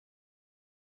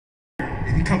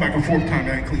you come back a fourth time,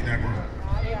 I ain't clean that room.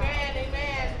 Amen,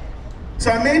 amen.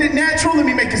 So I made it natural, let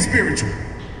me make it spiritual.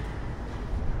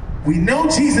 We know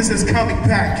Jesus is coming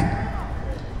back.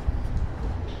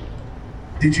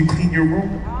 Did you clean your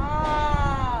room?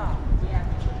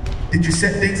 Did you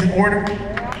set things in order?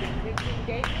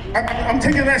 I'm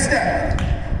taking that step.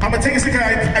 I'm gonna take a second.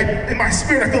 In my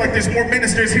spirit, I feel like there's more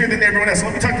ministers here than everyone else. So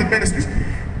let me talk to the ministers.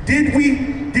 Did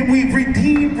we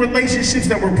redeem relationships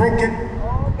that were broken?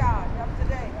 Oh God, up to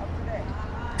date.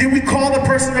 Did we call the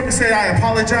person up and say, I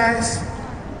apologize?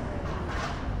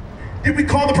 Did we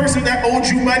call the person that owed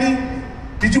you money?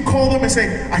 Did you call them and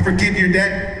say, I forgive your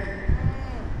debt?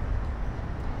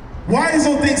 Why is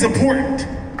those things important?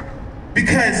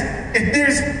 Because if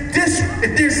there's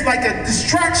like a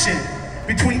distraction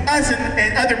between us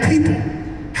and other people,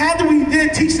 how do we then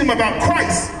teach them about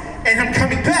Christ and him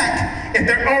coming back if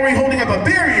they're already holding up a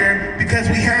barrier because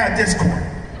we have discord?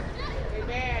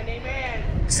 Amen, amen.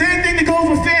 Same thing that goes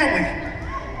with family.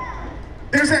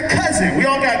 There's that cousin. We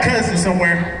all got cousins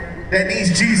somewhere that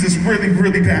needs Jesus really,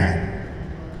 really bad.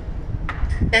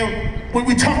 And when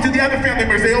we talk to the other family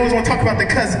members, they always want to talk about the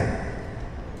cousin.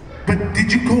 But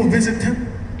did you go visit him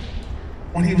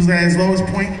when he was at his lowest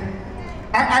point?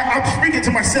 I'm speaking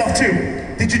to myself too.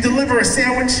 Did you deliver a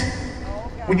sandwich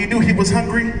when you knew he was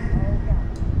hungry?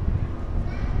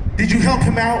 Did you help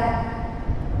him out?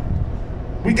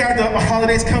 We got the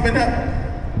holidays coming up.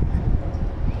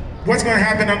 What's going to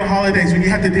happen on the holidays when you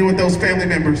have to deal with those family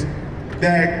members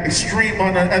that are extreme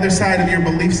on the other side of your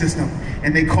belief system,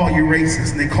 and they call you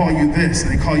racist, and they call you this,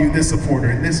 and they call you this supporter,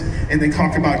 and this, and they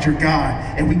talk about your God,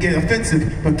 and we get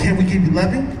offensive, but can we be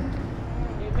loving?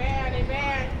 Amen,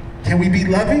 amen. Can we be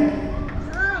loving?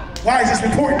 Why is this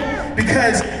important?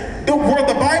 Because the word,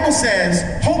 the Bible says,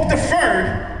 hope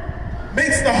deferred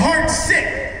makes the heart sick.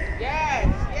 Yes.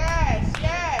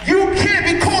 You can't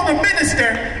be called a minister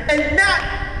and not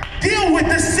deal with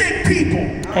the sick people.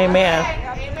 Amen.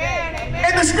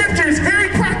 And the scripture is very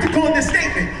practical in this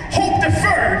statement. Hope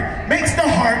deferred makes the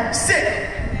heart sick.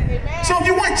 Amen. So if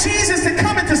you want Jesus to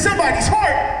come into somebody's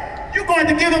heart, you're going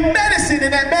to give them medicine,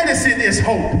 and that medicine is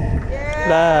hope. Yes.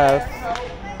 Love.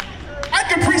 I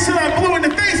can preach till I'm blue in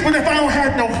the face, but if I don't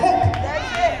have no hope,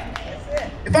 That's it.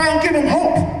 if I don't give them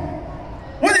hope,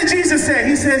 what did Jesus say?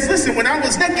 He says, listen, when I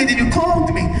was naked and you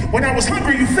clothed me, when I was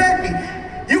hungry, you fed me.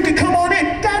 You can come on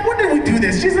in. God, when did we do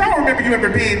this? Jesus, I don't remember you ever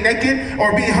being naked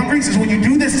or being hungry. He says, when you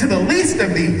do this to the least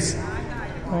of these,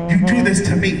 you do this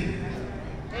to me.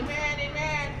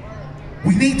 Amen.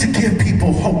 We need to give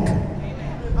people hope.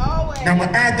 Always. Now I'm going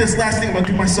to add this last thing. I'm going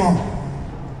to do my song.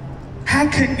 How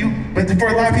can you, but for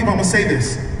a lot of people, I'm going to say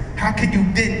this. How can you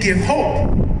then give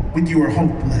hope when you are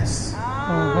hopeless?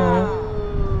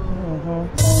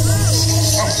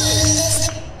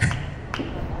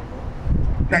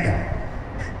 Now,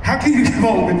 how can you give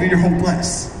hope if you're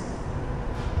hopeless?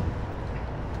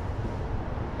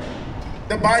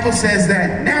 The Bible says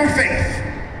that now faith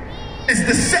is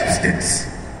the substance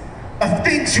of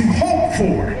things you hope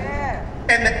for,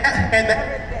 and the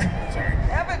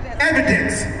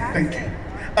evidence. Thank you.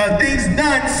 Of things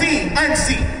unseen.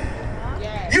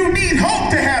 You need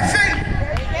hope to have faith.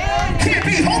 You can't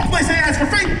be hopeless and ask for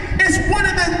faith. It's one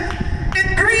of the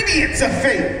ingredients of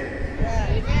faith.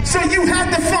 So you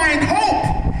have to find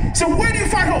hope. So where do you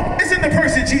find hope? It's in the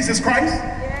person Jesus Christ.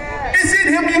 It's in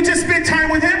him. You just spend time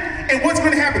with him. And what's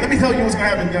going to happen? Let me tell you what's going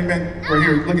to happen, young man. Right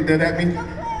here, look at that at me.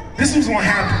 This is what's going to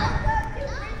happen.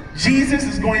 Jesus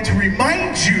is going to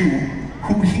remind you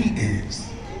who he is.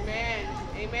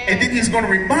 And then he's going to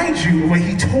remind you of what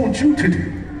he told you to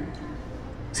do.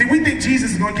 See, we think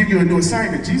Jesus is going to give you a new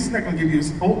assignment. Jesus is not going to give you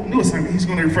a new assignment. He's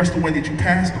going to refresh the one that you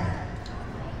passed on.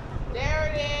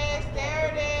 There it is.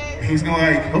 And he's going to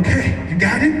like, okay, you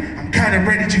got it? I'm kind of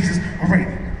ready, Jesus. All right.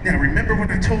 Now, remember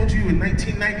when I told you in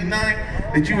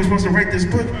 1999 that you were supposed to write this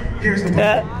book? Here's the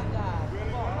book.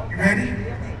 You ready?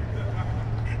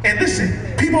 And listen,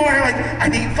 people are like, I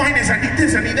need finance, I need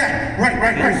this, I need that. Right.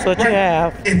 That's what you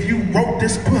have. If you wrote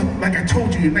this book, like I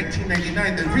told you in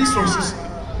 1999, the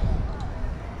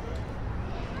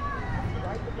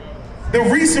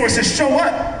resources show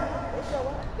up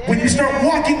when you start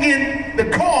walking in the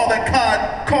call that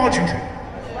God called you to.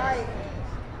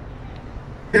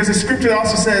 There's a scripture that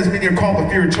also says, many are called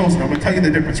but few are chosen. I'm going to tell you the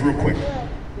difference real quick.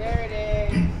 There it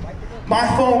is. My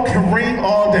phone can ring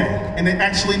all day, and it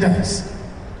actually does.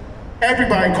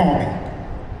 Everybody call me.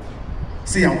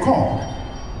 See, I'm called.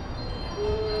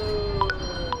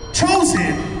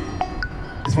 Chosen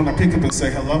is when I pick up and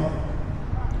say hello.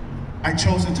 I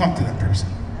chose to talk to that person.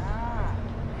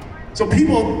 So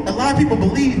a lot of people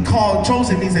believe called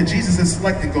chosen means that Jesus is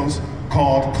selected, goes,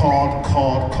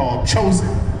 called, chosen,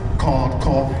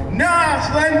 called. Nah,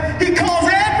 son, he calls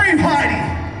everybody.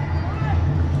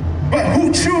 But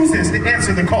who chooses to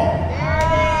answer the call?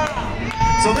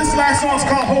 So this last song is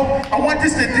called Hope. I want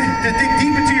this to dig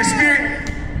deep into your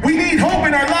spirit. We need hope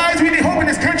in our lives, we need hope in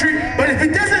this country, but if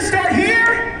it doesn't start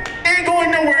here, it ain't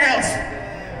going nowhere else.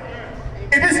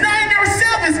 If it's not in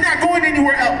yourself, it's not going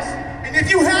anywhere else. And if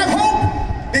you have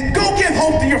hope, then go give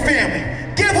hope to your family.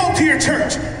 Give hope to your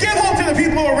church. Give hope to the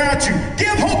people around you.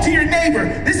 Give hope to your neighbor.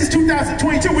 This is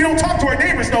 2022. We don't talk to our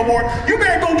neighbors no more. You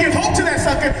better go give hope to that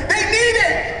sucker. They need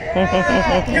it.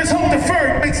 Because hope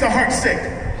deferred makes the heart sick.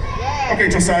 Okay,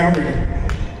 Josiah, I'm ready.